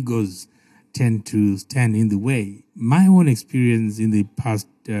right. Egos tend to stand in the way. My own experience in the past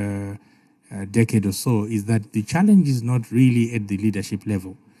decade or so is that the challenge is not really at the leadership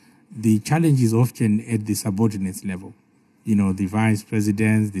level. The challenge is often at the subordinates level. The vice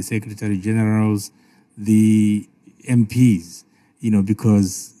presidents, the secretary generals, the MPs,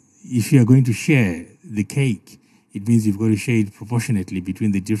 because if you are going to share the cake, it means you've got to share it proportionately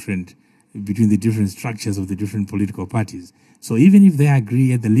between the different structures of the different political parties. So even if they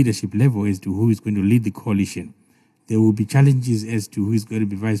agree at the leadership level as to who is going to lead the coalition, there will be challenges as to who is going to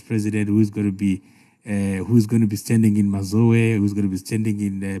be vice president, who is going to be standing in Mazoe, who is going to be standing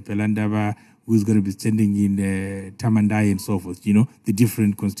in Pelandaba, who is going to be standing in Tamandai, and so forth. The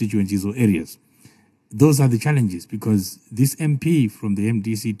different constituencies or areas. Those are the challenges, because this MP from the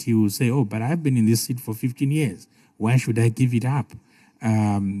MDCT will say, "Oh, but I've been in this seat for 15 years. Why should I give it up?"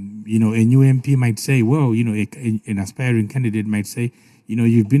 A new MP might say, well, an aspiring candidate might say,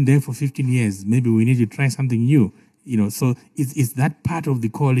 you've been there for 15 years. Maybe we need to try something new. So it's that part of the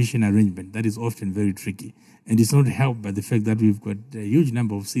coalition arrangement that is often very tricky. And it's not helped by the fact that we've got a huge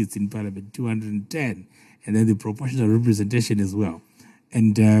number of seats in Parliament, 210, and then the proportional representation as well.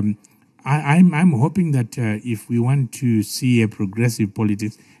 And I'm hoping that if we want to see a progressive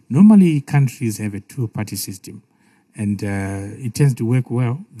politics, normally countries have a two-party system. And it tends to work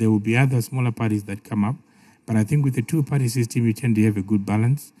well. There will be other smaller parties that come up. But I think with the two-party system, you tend to have a good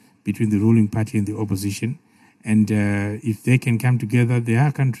balance between the ruling party and the opposition. And if they can come together, there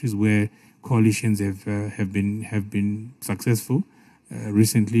are countries where coalitions have been successful.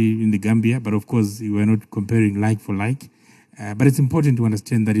 Recently in the Gambia, but of course, we're not comparing like for like. But it's important to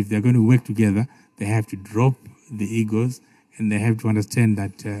understand that if they're going to work together, they have to drop the egos, and they have to understand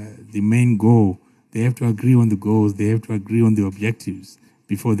that the main goal, they have to agree on the goals, they have to agree on the objectives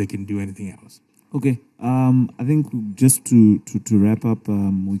before they can do anything else. Okay. I think just to wrap up,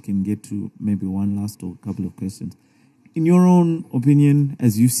 we can get to maybe one last or couple of questions. In your own opinion,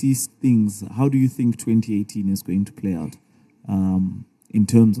 as you see things, how do you think 2018 is going to play out in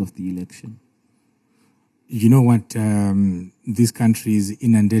terms of the election? You know what? This country is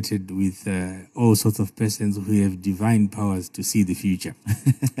inundated with all sorts of persons who have divine powers to see the future.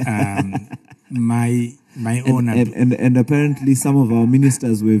 My own... And apparently some of our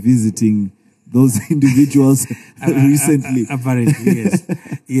ministers were visiting those individuals recently. Apparently, yes.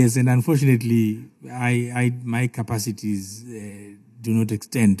 Yes, and unfortunately, my capacities do not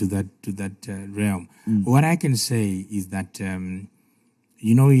extend to that realm. What I can say is that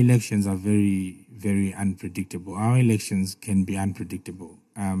elections are very, very unpredictable. Our elections can be unpredictable,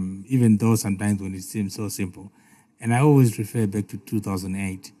 even though sometimes when it seems so simple. And I always refer back to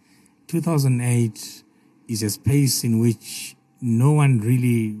 2008. 2008 is a space in which no one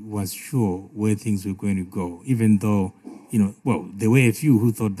really was sure where things were going to go, even though, there were a few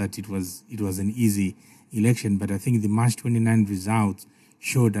who thought that it was an easy election. But I think the March 29 results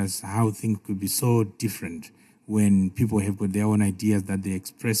showed us how things could be so different when people have got their own ideas that they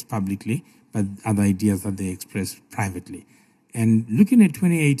express publicly, but other ideas that they express privately. And looking at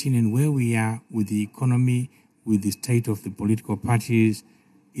 2018 and where we are with the economy, with the state of the political parties,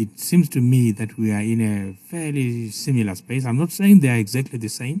 it seems to me that we are in a fairly similar space. I'm not saying they are exactly the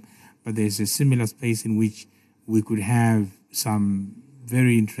same, but there's a similar space in which we could have some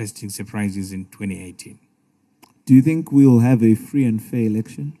very interesting surprises in 2018. Do you think we'll have a free and fair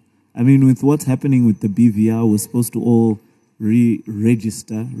election? I mean, with what's happening with the BVR, we're supposed to all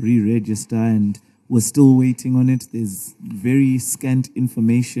re-register, and we're still waiting on it. There's very scant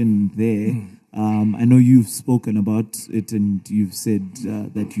information there. I know you've spoken about it, and you've said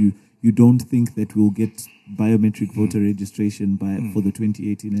that you don't think that we'll get biometric voter registration for the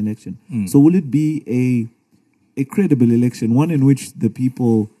 2018 election. So will it be a credible election, one in which the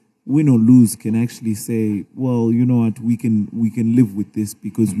people, win or lose, can actually say, well, you know what, we can live with this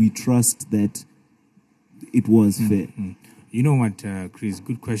because we trust that it was fair? You know what, Chris,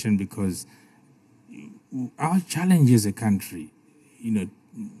 good question, because our challenge as a country, in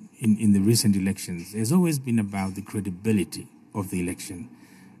the recent elections has always been about the credibility of the election.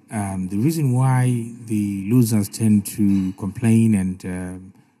 The reason why the losers tend to complain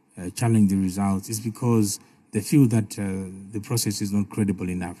and challenge the results is because they feel that the process is not credible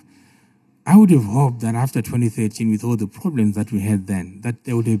enough. I would have hoped that after 2013, with all the problems that we had then, that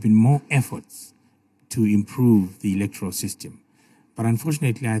there would have been more efforts to improve the electoral system. But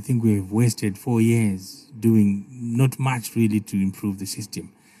unfortunately, I think we have wasted 4 years doing not much really to improve the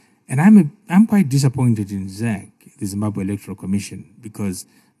system. And I'm quite disappointed in ZEC, the Zimbabwe Electoral Commission, because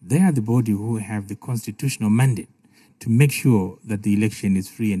they are the body who have the constitutional mandate to make sure that the election is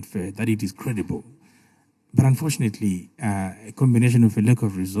free and fair, that it is credible. But unfortunately, a combination of a lack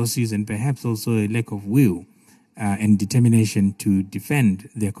of resources and perhaps also a lack of will and determination to defend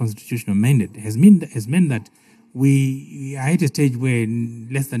their constitutional mandate has meant that we are at a stage where in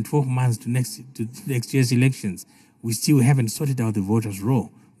less than 12 months to next year's elections, we still haven't sorted out the voters'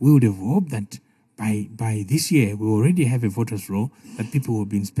 roll. We would have hoped that by this year, we already have a voters' roll, that people will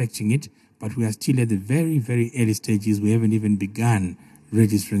be inspecting it, but we are still at the very, very early stages. We haven't even begun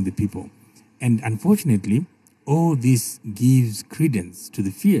registering the people. And unfortunately, all this gives credence to the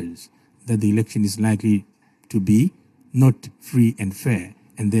fears that the election is likely to be not free and fair,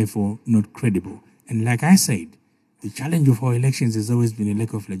 and therefore not credible. And like I said, the challenge of our elections has always been a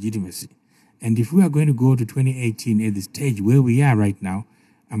lack of legitimacy. And if we are going to go to 2018 at the stage where we are right now,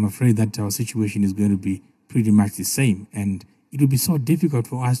 I'm afraid that our situation is going to be pretty much the same. And it will be so difficult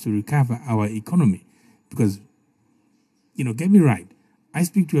for us to recover our economy. Because, get me right, I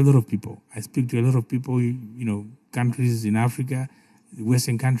speak to a lot of people. Countries in Africa, the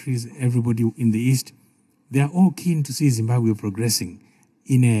Western countries, everybody in the East. They are all keen to see Zimbabwe progressing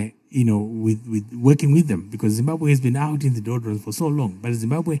with working with them, because Zimbabwe has been out in the doldrums for so long. But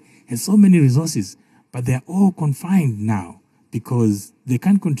Zimbabwe has so many resources, but they are all confined now because they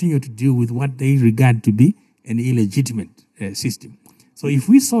can't continue to deal with what they regard to be an illegitimate system. So if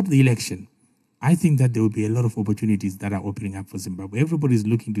we sort the election, I think that there will be a lot of opportunities that are opening up for Zimbabwe. Everybody is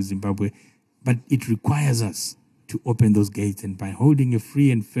looking to Zimbabwe, but it requires us to open those gates. And by holding a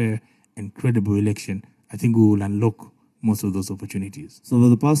free and fair and credible election, I think we will unlock most of those opportunities. So for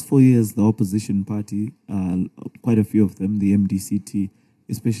the past 4 years, the opposition party, quite a few of them, the MDCT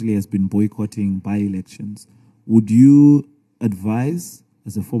especially, has been boycotting by-elections. Would you advise,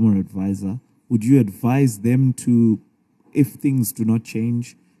 as a former advisor, would you advise them to, if things do not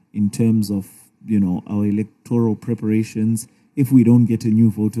change in terms of, our electoral preparations, if we don't get a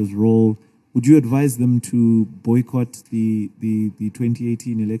new voters roll, would you advise them to boycott the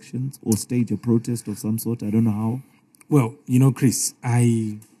 2018 elections or stage a protest of some sort? I don't know how. Well, Chris,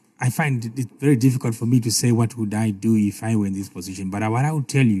 I find it very difficult for me to say what would I do if I were in this position. But what I would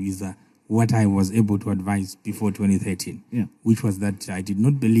tell you is that what I was able to advise before 2013, which was that I did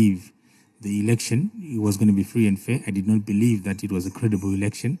not believe the election was going to be free and fair. I did not believe that it was a credible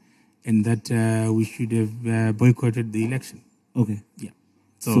election, and that we should have boycotted the election. Okay. Yeah.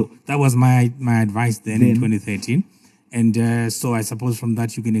 So that was my advice then in 2013. And so I suppose from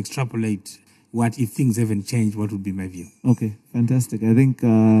that you can extrapolate what if things haven't changed, what would be my view? Okay, fantastic. I think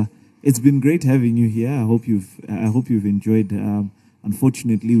it's been great having you here. I hope you've enjoyed.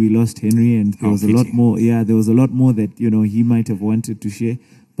 Unfortunately, we lost Henry, and there was a lot more. Yeah, there was a lot more that he might have wanted to share.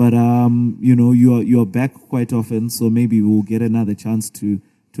 But you're back quite often, so maybe we'll get another chance to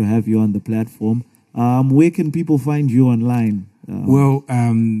have you on the platform. Where can people find you online?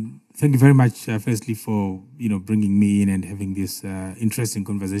 Thank you very much, firstly, for bringing me in and having this interesting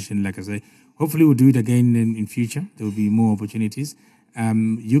conversation. Like I say, hopefully we'll do it again in future. There will be more opportunities.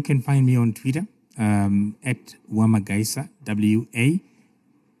 You can find me on Twitter at Wamagaisa,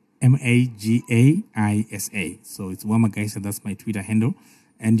 WAMAGAISA. So it's Wamagaisa. That's my Twitter handle.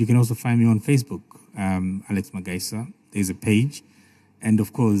 And you can also find me on Facebook, Alex Magaisa. There's a page. And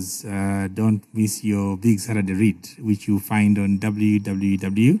of course, don't miss your Big Saturday Read, which you find on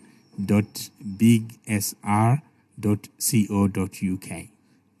www.bigsr.co.uk.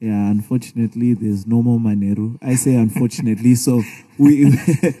 Yeah, unfortunately, there's no more Maneru. I say unfortunately. So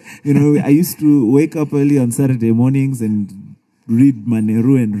I used to wake up early on Saturday mornings and read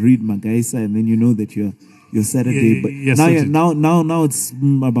Maneru and read Magaisa, and then that you're Saturday. But now it's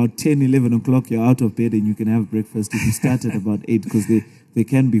about 10, 11 o'clock. You're out of bed and you can have breakfast if you start at about 8, because they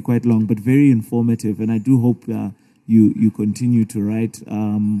can be quite long, but very informative. And I do hope you continue to write.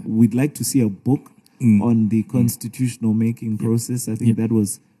 We'd like to see a book on the constitutional making process. I think that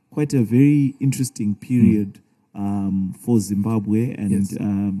was quite a very interesting period for Zimbabwe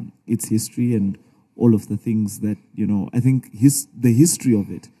and its history and all of the things that, I think the history of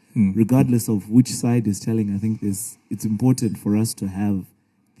it, regardless of which side is telling, I think it's important for us to have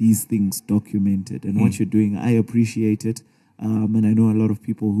these things documented. And what you're doing, I appreciate it. And I know a lot of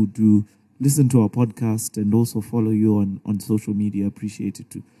people who do listen to our podcast and also follow you on social media appreciate it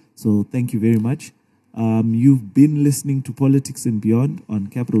too. So thank you very much. You've been listening to Politics and Beyond on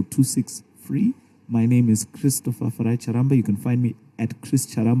Capital 263. My name is Christopher Farai Charamba. You can find me at Chris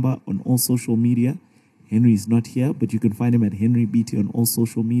Charamba on all social media. Henry is not here, but you can find him at Henry BT on all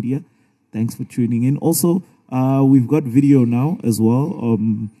social media. Thanks for tuning in. Also, we've got video now as well.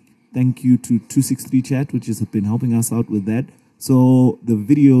 Thank you to 263 Chat, which has been helping us out with that. So the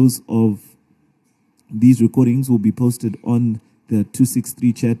videos of these recordings will be posted on the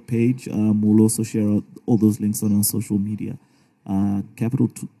 263 Chat page. We'll also share all those links on our social media. Capital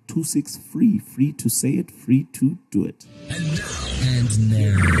 263, free to say it, free to do it.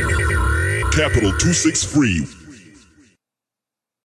 Capital 263.